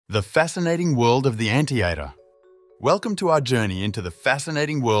The fascinating world of the anteater. Welcome to our journey into the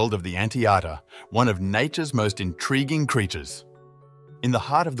fascinating world of the anteater, one of nature's most intriguing creatures. In the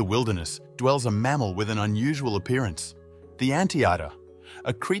heart of the wilderness dwells a mammal with an unusual appearance, the anteater,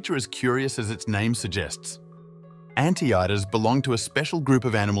 a creature as curious as its name suggests. Anteaters belong to a special group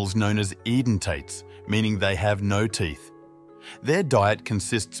of animals known as edentates, meaning they have no teeth. Their diet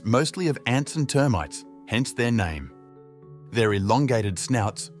consists mostly of ants and termites, hence their name. Their elongated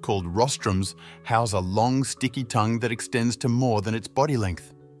snouts, called rostrums, house a long, sticky tongue that extends to more than its body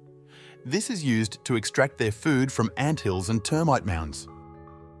length. This is used to extract their food from anthills and termite mounds.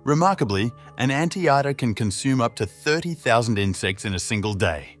 Remarkably, an anteater can consume up to 30,000 insects in a single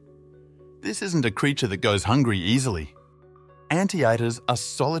day. This isn't a creature that goes hungry easily. Anteaters are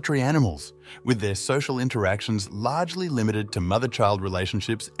solitary animals, with their social interactions largely limited to mother-child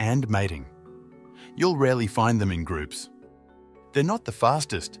relationships and mating. You'll rarely find them in groups. They're not the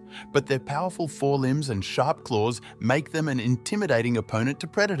fastest, but their powerful forelimbs and sharp claws make them an intimidating opponent to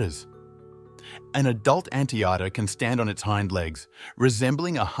predators. An adult anteater can stand on its hind legs,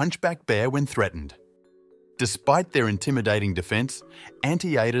 resembling a hunchback bear when threatened. Despite their intimidating defense,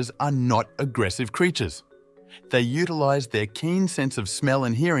 anteaters are not aggressive creatures. They utilize their keen sense of smell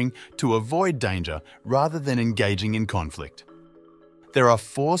and hearing to avoid danger rather than engaging in conflict. There are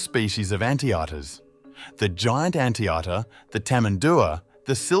 4 species of anteaters: the giant anteater, the tamandua,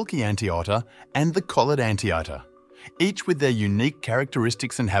 the silky anteater, and the collared anteater, each with their unique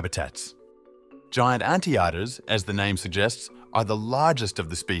characteristics and habitats. Giant anteaters, as the name suggests, are the largest of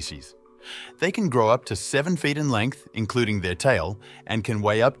the species. They can grow up to 7 feet in length, including their tail, and can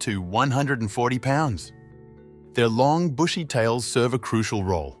weigh up to 140 pounds. Their long, bushy tails serve a crucial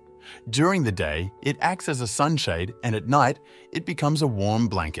role. During the day, it acts as a sunshade, and at night, it becomes a warm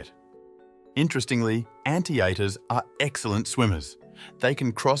blanket. Interestingly, anteaters are excellent swimmers. They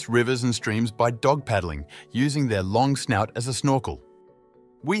can cross rivers and streams by dog paddling, using their long snout as a snorkel.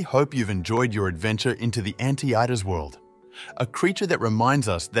 We hope you've enjoyed your adventure into the anteater's world, a creature that reminds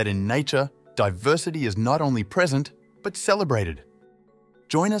us that in nature, diversity is not only present, but celebrated.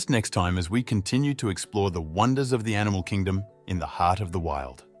 Join us next time as we continue to explore the wonders of the animal kingdom in the heart of the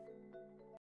wild.